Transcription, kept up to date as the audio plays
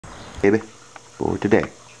baby, for today.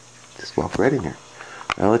 Just walk right in here.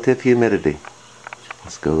 Relative humidity.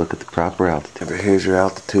 Let's go look at the proper altitude. Here's your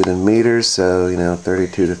altitude in meters, so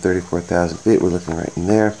 32 to 34,000 feet. We're looking right in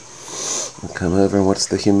there. We'll come over, and what's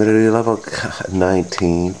the humidity level? God,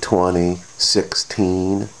 19, 20,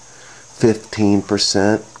 16,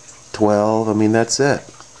 15%, 12. I mean, that's it.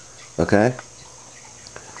 Okay?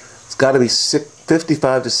 It's got to be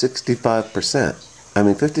 55 to 65%. I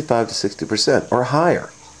mean, 55 to 60% or higher.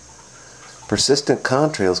 Persistent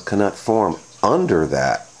contrails cannot form under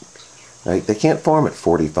that. Right? They can't form at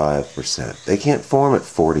 45%. They can't form at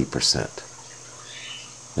 40%.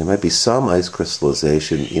 There might be some ice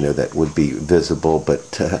crystallization, that would be visible,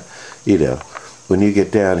 but, when you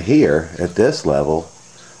get down here at this level,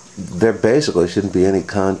 there basically shouldn't be any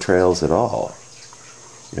contrails at all.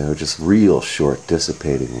 Just real short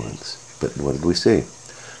dissipating ones. But what did we see?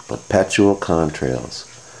 Perpetual contrails.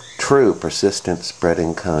 True persistent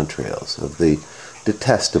spreading contrails of the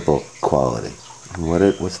detestable quality. And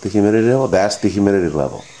what's the humidity level? That's the humidity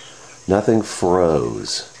level. Nothing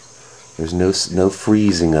froze. There's no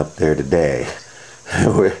freezing up there today.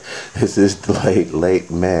 This is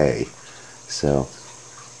late May. So,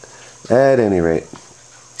 at any rate,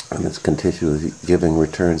 and it's continually giving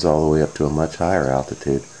returns all the way up to a much higher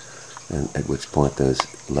altitude, and at which point those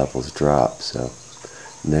levels drop. So,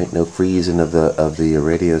 there ain't no freezing of the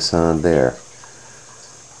radiosonde there.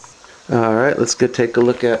 All right, let's go take a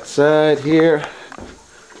look outside here.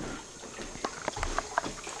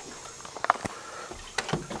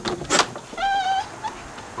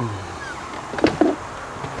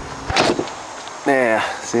 Yeah,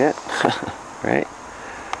 see it? Right?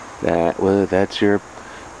 That's your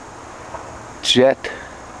jet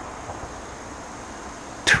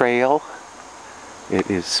trail.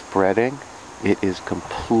 It is spreading. It is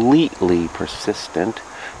completely persistent,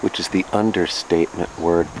 which is the understatement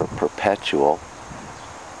word for perpetual.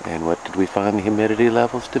 And what did we find the humidity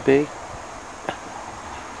levels to be?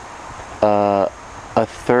 A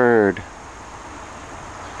third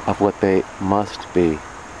of what they must be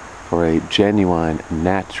for a genuine,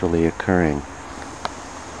 naturally occurring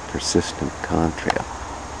persistent contrail.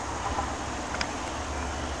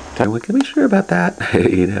 We can be sure about that.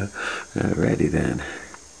 Alrighty then.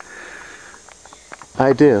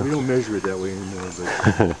 I do. We don't measure it that way anymore.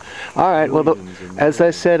 But all right. Well, as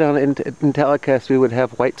I said in telecast, we would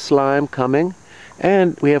have white slime coming,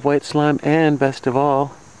 and we have white slime, and best of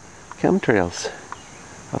all, chemtrails.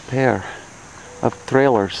 A pair of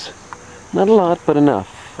trailers. Not a lot, but enough.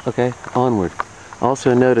 Okay, onward.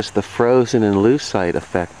 Also notice the frozen and lucite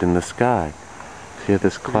effect in the sky. See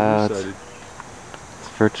this clouds? There's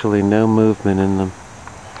virtually no movement in them.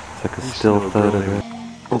 It's like a still photograph.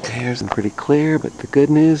 Okay, here's them pretty clear, but the good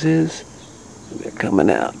news is they're coming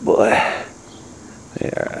out, boy. They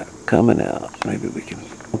are coming out. Maybe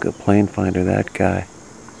we'll go plane finder that guy.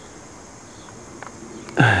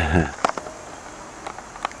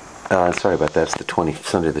 Sorry about that. It's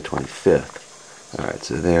Sunday the 25th. Alright,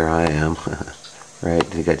 so there I am. Right, I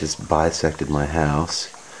think I just bisected my house.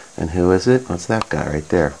 And who is it? What's that guy right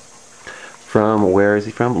there? Where is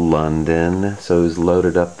he from? London. So he's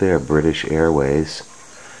loaded up there, British Airways.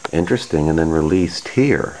 Interesting, and then released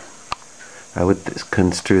here. I would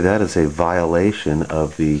construe that as a violation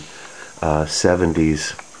of the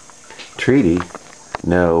 70s treaty.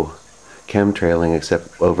 No chemtrailing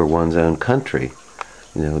except over one's own country.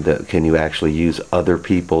 Can you actually use other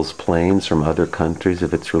people's planes from other countries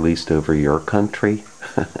if it's released over your country?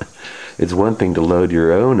 It's one thing to load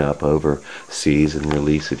your own up overseas and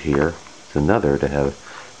release it here. It's another to have,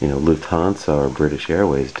 Lufthansa or British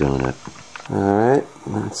Airways doing it. Alright,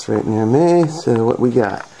 that's right near me. So what we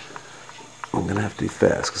got? I'm going to have to be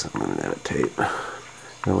fast because I'm running out of tape.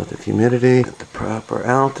 Relative humidity at the proper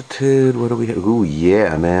altitude. What do we have? Ooh,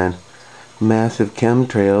 yeah, man. Massive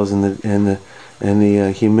chemtrails and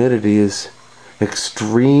the humidity is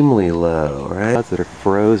extremely low, right? Clouds that are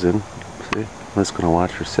frozen. See, I'm just going to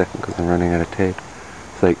watch for a second because I'm running out of tape.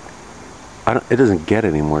 It's like, it doesn't get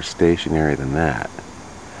any more stationary than that.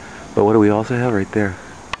 But what do we also have right there?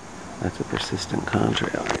 That's a persistent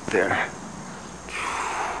contrail right there.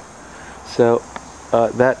 So,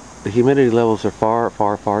 the humidity levels are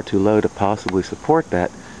far too low to possibly support that.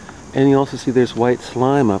 And you also see there's white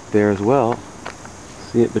slime up there as well.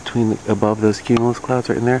 See it above those cumulus clouds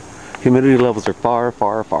right in there? Humidity levels are far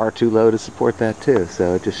too low to support that too.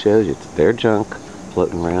 So it just shows you it's their junk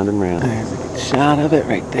floating round and round. There's a good shot of it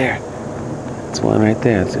right there. That's one right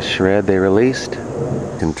there. It's a shred they released.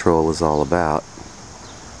 Control is all about.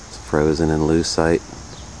 It's frozen in lucite.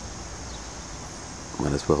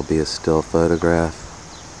 Might as well be a still photograph.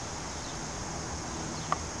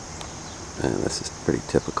 And this is pretty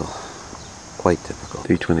typical. Quite typical.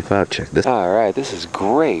 325, check this. Alright, this is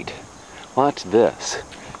great. Watch this.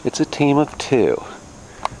 It's a team of two.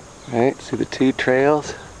 Right? See the two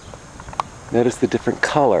trails? Notice the different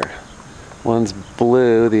color. One's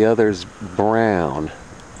blue, the other's brown.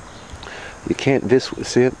 You can't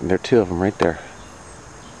see it? There are two of them right there.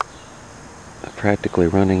 They're practically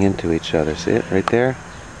running into each other. See it? Right there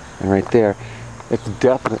and right there. It's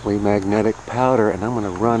definitely magnetic powder, and I'm going to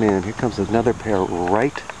run in. Here comes another pair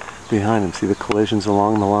right behind them. See the collisions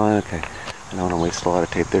along the line? Okay. I don't want to waste a lot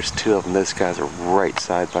of tape. There's two of them. Those guys are right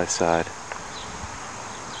side by side.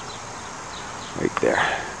 Right there.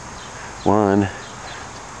 One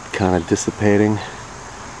kind of dissipating.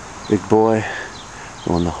 Big boy.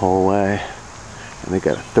 Going the whole way. And they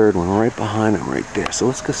got a third one right behind him right there. So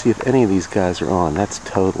let's go see if any of these guys are on. That's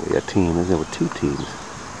totally a team. There were two teams.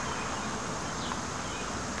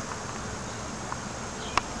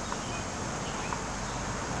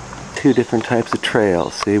 Two different types of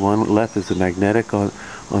trails. See, one left is the magnetic on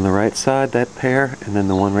the right side, that pair, and then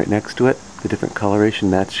the one right next to it, the different coloration,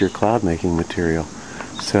 that's your cloud making material.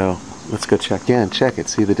 So let's go check in. Check it.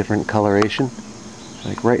 See the different coloration?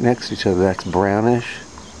 Like right next to each other, that's brownish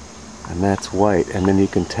and that's white. And then you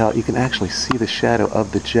can tell, you can actually see the shadow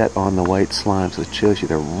of the jet on the white slime, so it shows you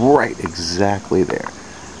they're right exactly there.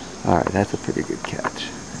 Alright, that's a pretty good catch.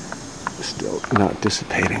 Still not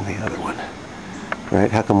dissipating the other one. Right?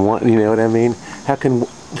 How come one, you know what I mean? How can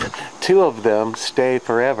two of them stay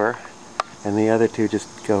forever and the other two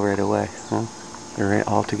just go right away? Huh? They're right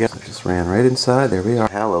all together. I just ran right inside. There we are.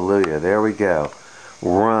 Hallelujah. There we go.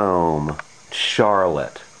 Rome.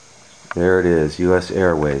 Charlotte. There it is. U.S.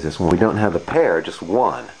 Airways. This one. We don't have a pair, just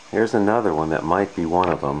one. Here's another one that might be one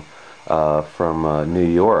of them. From New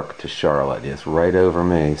York to Charlotte. It's right over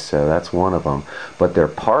me. So that's one of them. But their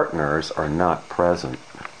partners are not present.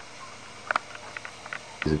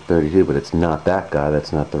 Is it 32, but it's not that guy.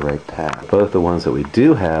 That's not the right path. Both the ones that we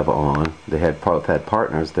do have on, they had both had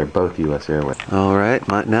partners. They're both U.S. Airways. All right,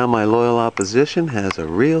 now my loyal opposition has a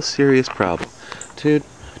real serious problem. Two,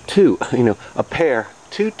 you know, a pair,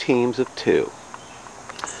 two teams of two,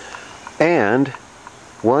 and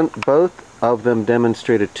both of them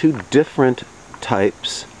demonstrated two different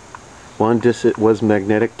types. One was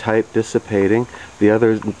magnetic type dissipating. The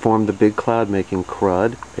other formed the big cloud making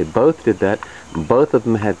crud. They both did that. Both of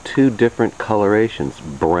them had two different colorations,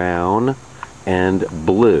 brown and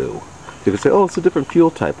blue. You could say, oh, it's a different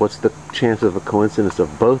fuel type. What's the chance of a coincidence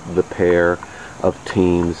of both the pair of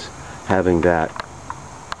teams having that?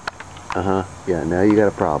 Yeah, now you got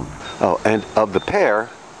a problem. Oh, and of the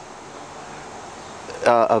pair,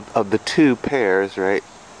 of the two pairs, right?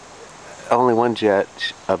 Only one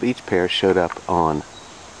jet of each pair showed up on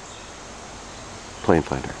Plane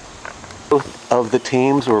Finder. Both of the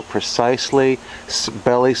teams were precisely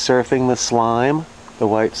belly surfing the slime, the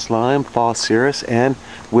white slime, Faux Cirrus, and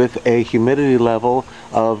with a humidity level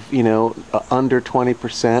of, you know, under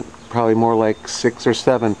 20%, probably more like 6 or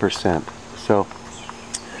 7%. So,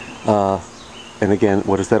 and again,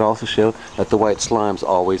 what does that also show? That the white slime's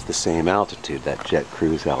always the same altitude, that jet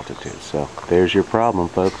cruise altitude. So there's your problem,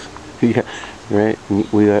 folks. Yeah, right.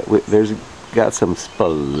 There's got some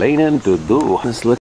splaining to do. Let's look.